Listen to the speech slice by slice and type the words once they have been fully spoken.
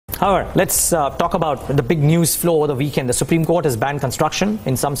However, let's talk about the big news flow over the weekend. The Supreme Court has banned construction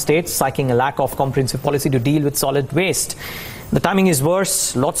in some states, citing a lack of comprehensive policy to deal with solid waste. The timing is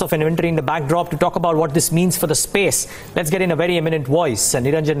worse. Lots of inventory in the backdrop. To talk about what this means for the space, let's get in a very eminent voice.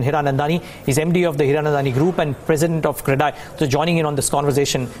 Niranjan Hiranandani is MD of the Hiranandani Group and President of CREDAI. So joining in on this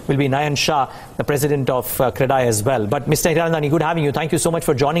conversation will be Nayan Shah, the President of CREDAI as well. But Mr. Hiranandani, good having you. Thank you so much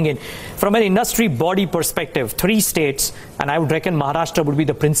for joining in. From an industry body perspective, 3 states, and I would reckon Maharashtra would be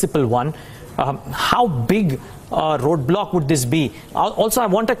the principal one. How big roadblock would this be? Also, I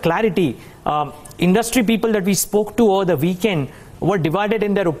want a clarity. Industry people that we spoke to over the weekend were divided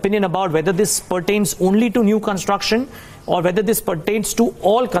in their opinion about whether this pertains only to new construction or whether this pertains to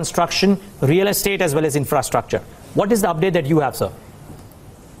all construction, real estate as well as infrastructure. What is the update that you have, sir?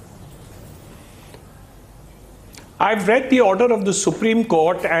 I've read the order of the Supreme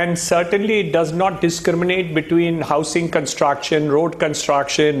Court, and certainly it does not discriminate between housing construction, road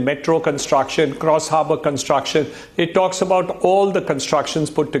construction, metro construction, cross-harbour construction. It talks about all the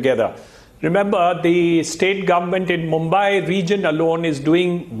constructions put together. Remember, the state government in Mumbai region alone is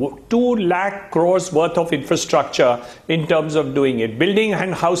doing 2 lakh crores worth of infrastructure in terms of doing it. Building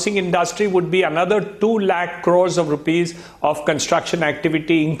and housing industry would be another 2 lakh crores of rupees of construction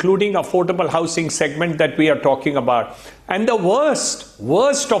activity, including affordable housing segment that we are talking about. And the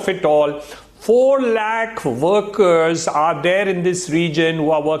worst of it all, 4 lakh workers are there in this region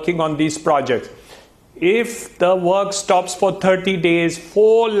who are working on these projects. If the work stops for 30 days,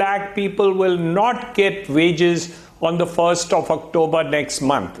 4 lakh people will not get wages on the 1st of October next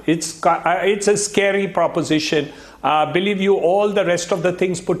month. It's a scary proposition. Believe you, all the rest of the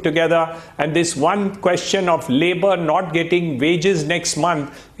things put together, and this one question of labor not getting wages next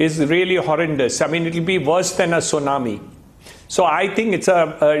month is really horrendous. I mean, it'll be worse than a tsunami. So I think it's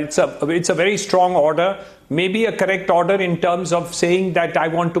a very strong order. Maybe a correct order in terms of saying that I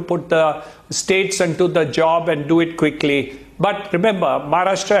want to put the states into the job and do it quickly. But remember,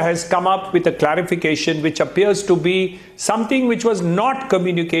 Maharashtra has come up with a clarification which appears to be something which was not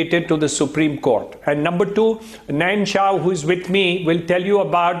communicated to the Supreme Court. And number 2, Nayan Shah, who is with me, will tell you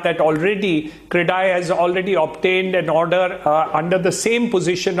about that already. CREDAI has already obtained an order under the same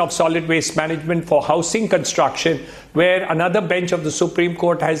position of solid waste management for housing construction, where another bench of the Supreme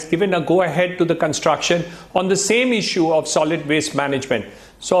Court has given a go-ahead to the construction on the same issue of solid waste management.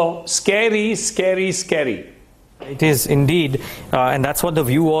 So scary, scary, scary. It is indeed, and that's what the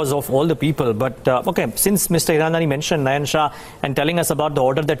view was of all the people. But okay, since Mr. Hiranandani mentioned Nayan Shah and telling us about the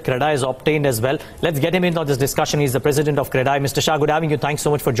order that CREDAI has obtained as well, let's get him into this discussion. He's the President of CREDAI. Mr. Shah, good having you. Thanks so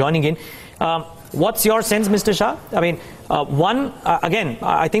much for joining in. What's your sense, Mr. Shah? I mean, again,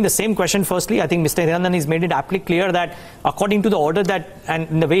 I think the same question. Firstly, I think Mr. Hiranandani has made it aptly clear that according to the order that,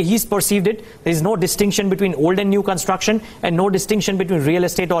 and the way he's perceived it, there is no distinction between old and new construction and no distinction between real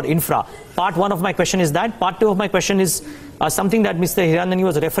estate or infra. Part 1 of my question is that. Part 2 of my question is something that Mr. Hiranandani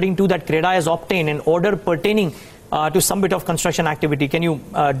was referring to, that CREDAI has obtained an order pertaining to some bit of construction activity. Can you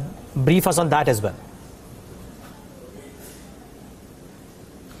brief us on that as well?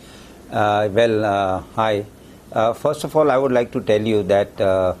 Hi. First of all, I would like to tell you that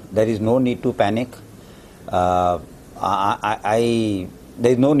there is no need to panic. There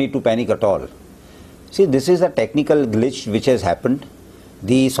is no need to panic at all. See, this is a technical glitch which has happened.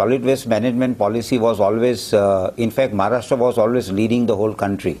 The solid waste management policy was always, in fact, Maharashtra was always leading the whole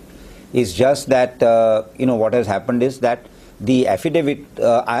country. It's just that, what has happened is that the affidavit,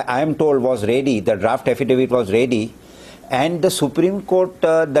 I am told, was ready, the draft affidavit was ready, and the Supreme Court,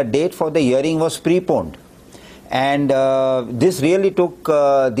 the date for the hearing was preponed. And this really took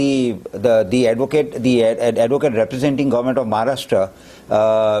the advocate representing government of Maharashtra,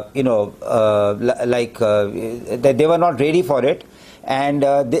 that they were not ready for it, and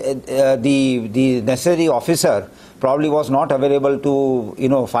the necessary officer probably was not available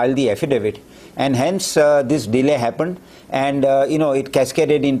to file the affidavit, and hence this delay happened, and it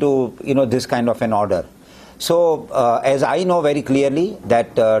cascaded into this kind of an order. So, as I know very clearly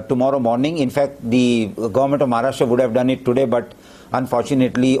that tomorrow morning, in fact, the government of Maharashtra would have done it today, but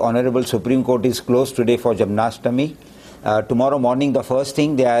unfortunately, Honorable Supreme Court is closed today for Janmashtami. Tomorrow morning, the first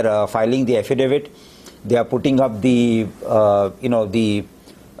thing, they are filing the affidavit. They are putting up the,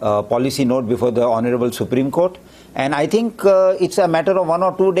 policy note before the Honorable Supreme Court. And I think it's a matter of 1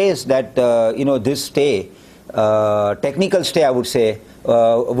 or 2 days that, this stay, technical stay, I would say,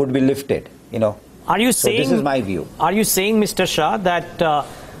 would be lifted, Are you saying, so this is my view. Are you saying, Mr. Shah, that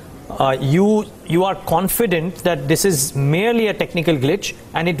you are confident that this is merely a technical glitch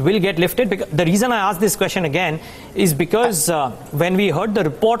and it will get lifted? Because the reason I ask this question again is because when we heard the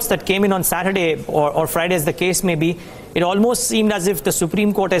reports that came in on Saturday or Friday, as the case may be, it almost seemed as if the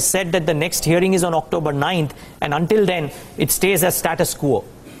Supreme Court has said that the next hearing is on October 9th, and until then it stays as status quo.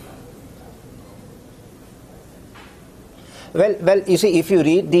 Well, you see, if you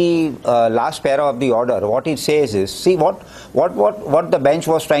read the last para of the order, what it says is, see what the bench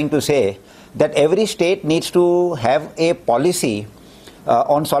was trying to say, that every state needs to have a policy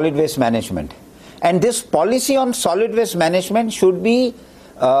on solid waste management. And this policy on solid waste management should be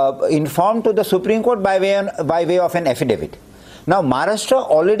informed to the Supreme Court by way of an affidavit. Now, Maharashtra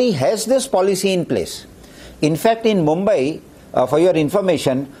already has this policy in place. In fact, in Mumbai, for your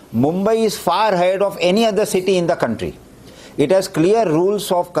information, Mumbai is far ahead of any other city in the country. It has clear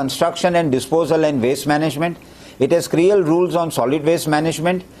rules of construction and disposal and waste management. It has clear rules on solid waste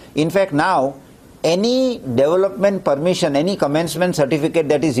management. In fact, now, any development permission, any commencement certificate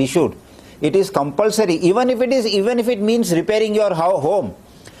that is issued, it is compulsory, even if it means repairing your home.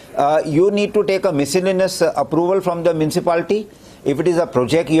 You need to take a miscellaneous approval from the municipality. If it is a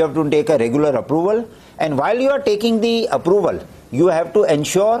project, you have to take a regular approval. And while you are taking the approval, you have to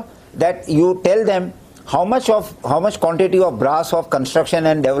ensure that you tell them how much quantity of brass of construction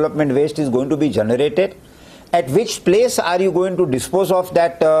and development waste is going to be generated, at which place are you going to dispose of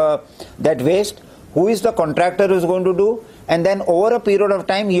that waste, who is the contractor who is going to do, and then over a period of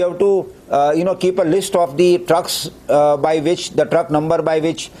time you have to keep a list of the trucks the truck number by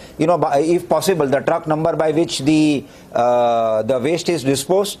which, if possible, the truck number by which the waste is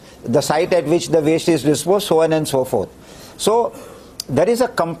disposed, the site at which the waste is disposed, so on and so forth. So there is a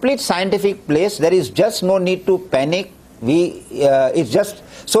complete scientific place. There is just no need to panic. It's just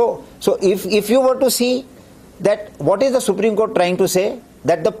so if you were to see that, what is the Supreme Court trying to say?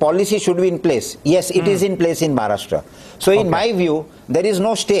 That the policy should be in place. Yes, it is in place in Maharashtra. So in my view, there is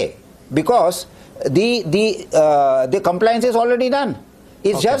no stay, because the compliance is already done.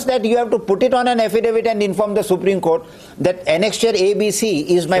 It's just that you have to put it on an affidavit and inform the Supreme Court that annexure ABC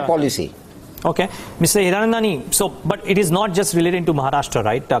is my policy. Okay, Mr. Hiranandani, but it is not just related to Maharashtra,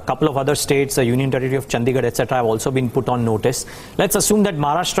 right? A couple of other states, the Union Territory of Chandigarh, etc., have also been put on notice. Let's assume that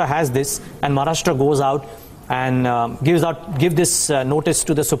Maharashtra has this, and Maharashtra goes out and give this notice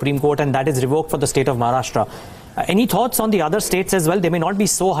to the Supreme Court, and that is revoked for the state of Maharashtra. Any thoughts on the other states as well? They may not be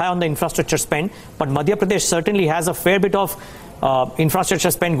so high on the infrastructure spend, but Madhya Pradesh certainly has a fair bit of infrastructure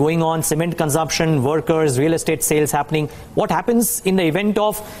spend going on, cement consumption, workers, real estate sales happening. What happens in the event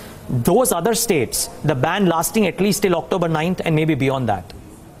of those other states, the ban lasting at least till October 9th and maybe beyond that?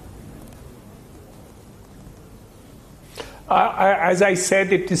 As I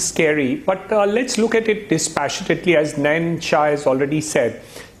said, it is scary, but let's look at it dispassionately, as Nayan Shah has already said.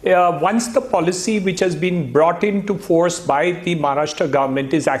 Once the policy which has been brought into force by the Maharashtra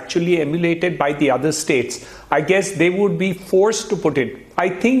government is actually emulated by the other states, I guess they would be forced to put it. I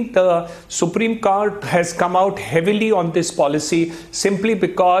think the Supreme Court has come out heavily on this policy simply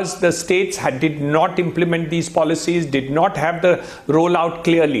because the states did not implement these policies, did not have the rollout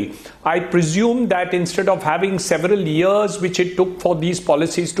clearly. I presume that instead of having several years which it took for these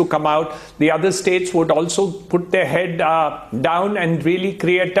policies to come out, the other states would also put their head down and really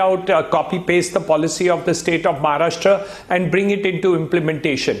create out, copy-paste the policy of the state of Maharashtra and bring it into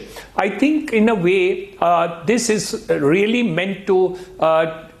implementation. I think in a way, this is really meant to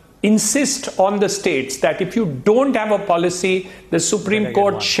insist on the states that if you don't have a policy, the Supreme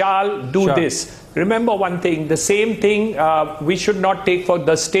Court shall do this. Remember one thing, the same thing we should not take for,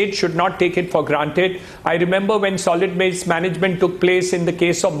 the state should not take it for granted. I remember when solid waste management took place in the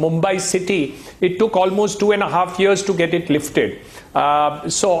case of Mumbai city, it took almost 2.5 years to get it lifted.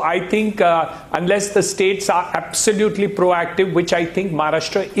 So I think unless the states are absolutely proactive, which I think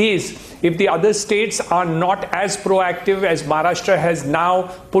Maharashtra is, if the other states are not as proactive as Maharashtra has now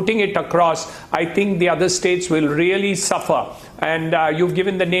putting it across, I think the other states will really suffer. And you've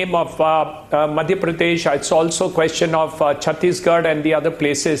given the name of Madhya Pradesh. It's also a question of Chhattisgarh and the other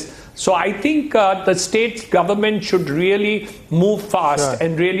places. So I think the state government should really move fast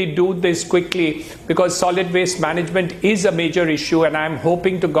and really do this quickly, because solid waste management is a major issue, and I'm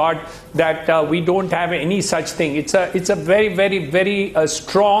hoping to God that we don't have any such thing. It's a very, very, very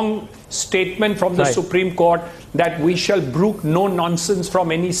strong statement from the Supreme Court that we shall brook no nonsense from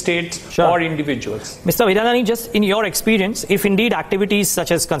any states or individuals. Mr. Hiranandani, just in your experience, if indeed activities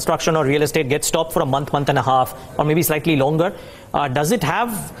such as construction or real estate get stopped for a month, month and a half, or maybe slightly longer, does it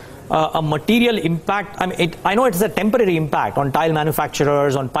have a material impact? I mean, I know it's a temporary impact on tile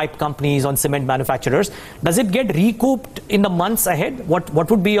manufacturers, on pipe companies, on cement manufacturers. Does it get recouped in the months ahead? What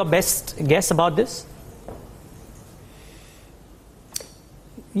would be your best guess about this?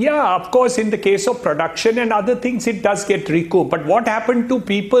 Yeah, of course, in the case of production and other things, it does get recouped. But what happened to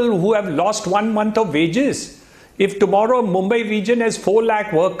people who have lost 1 month of wages? If tomorrow Mumbai region has 4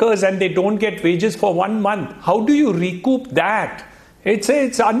 lakh workers and they don't get wages for 1 month, how do you recoup that?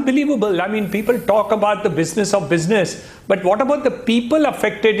 It's unbelievable. I mean, people talk about the business of business, but what about the people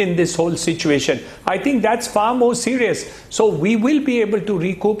affected in this whole situation? I think that's far more serious. So we will be able to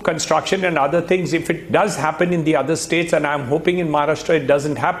recoup construction and other things if it does happen in the other states, and I'm hoping in Maharashtra it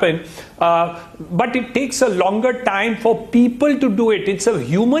doesn't happen. But it takes a longer time for people to do it. It's a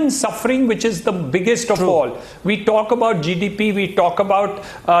human suffering which is the biggest of all. We talk about GDP, we talk about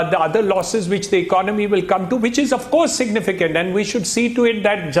the other losses which the economy will come to, which is of course significant, and we should see to it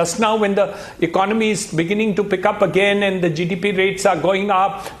that just now when the economy is beginning to pick up again and the GDP rates are going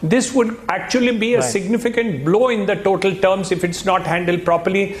up, this would actually be a significant blow in the total terms if it's not handled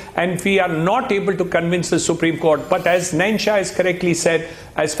properly and we are not able to convince the Supreme Court. But as Nayan Shah has correctly said,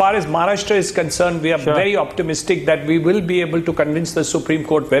 as far as Maharashtra is concerned, we are very optimistic that we will be able to convince the Supreme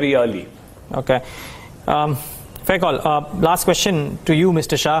Court very early. Okay. Fair call. Last question to you,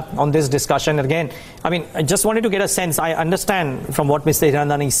 Mr. Shah, on this discussion. Again, I mean, I just wanted to get a sense. I understand from what Mr.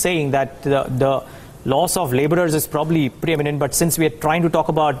 Hiranandani is saying that the loss of laborers is probably preeminent, but since we are trying to talk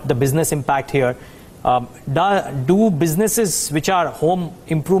about the business impact here, do businesses which are home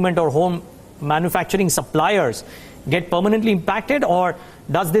improvement or home manufacturing suppliers get permanently impacted, or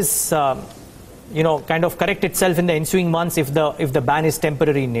does this kind of correct itself in the ensuing months if the ban is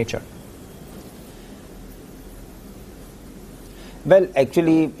temporary in nature? Well,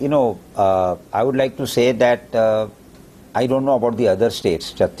 actually, I would like to say that I don't know about the other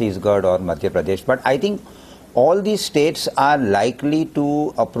states, Chhattisgarh or Madhya Pradesh, but I think all these states are likely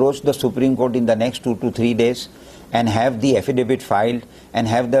to approach the Supreme Court in the next 2 to 3 days and have the affidavit filed and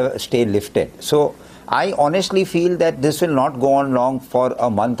have the stay lifted. So I honestly feel that this will not go on long for a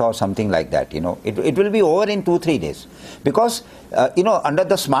month or something like that. It will be over in 2-3 days, because under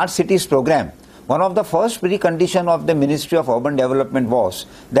the Smart Cities program, one of the first precondition of the Ministry of Urban Development was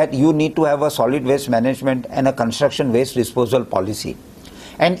that you need to have a solid waste management and a construction waste disposal policy.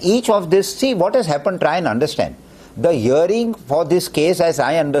 And each of this, see what has happened, try and understand. The hearing for this case, as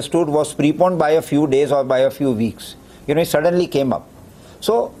I understood, was preponed by a few days or by a few weeks. It suddenly came up.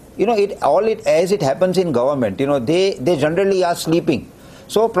 So, as it happens in government, they generally are sleeping.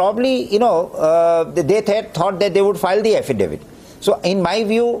 So probably, they thought that they would file the affidavit. So in my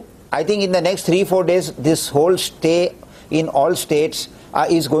view, I think in the next 3-4 days, this whole stay in all states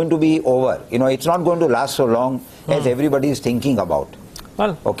is going to be over. It's not going to last so long as everybody is thinking about.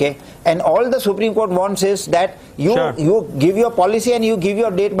 Well, okay, and all the Supreme Court wants is that you give your policy and you give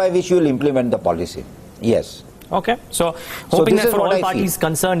your date by which you will implement the policy. Yes. Okay, so hoping that for all parties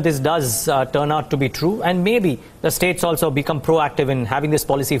concerned, this does turn out to be true, and maybe the states also become proactive in having this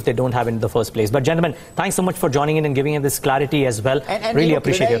policy if they don't have it in the first place. But gentlemen, thanks so much for joining in and giving us this clarity as well. And really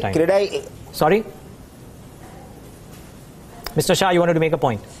appreciate your time. Sorry? Mr. Shah, you wanted to make a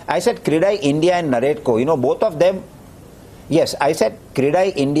point. I said CRIDAI India and NAREDCO, both of them. Yes, I said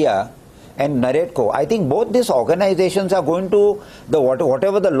CRIDAI India and NAREDCO. I think both these organizations are going to,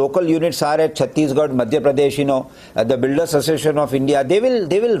 whatever the local units are at Chhattisgarh, Madhya Pradesh, the Builders Association of India, they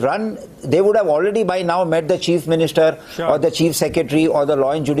will run, they would have already by now met the Chief Minister or the Chief Secretary or the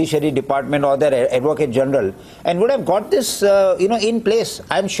Law and Judiciary Department or the Advocate General and would have got this, in place.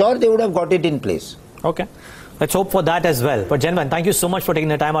 I'm sure they would have got it in place. Okay. Let's hope for that as well. But gentlemen, thank you so much for taking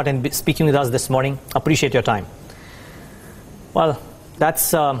the time out and speaking with us this morning. Appreciate your time. Well,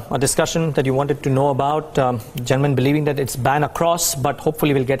 that's a discussion that you wanted to know about. Gentlemen believing that it's ban across, but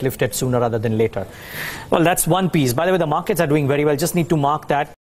hopefully will get lifted sooner rather than later. Well, that's one piece. By the way, the markets are doing very well. Just need to mark that.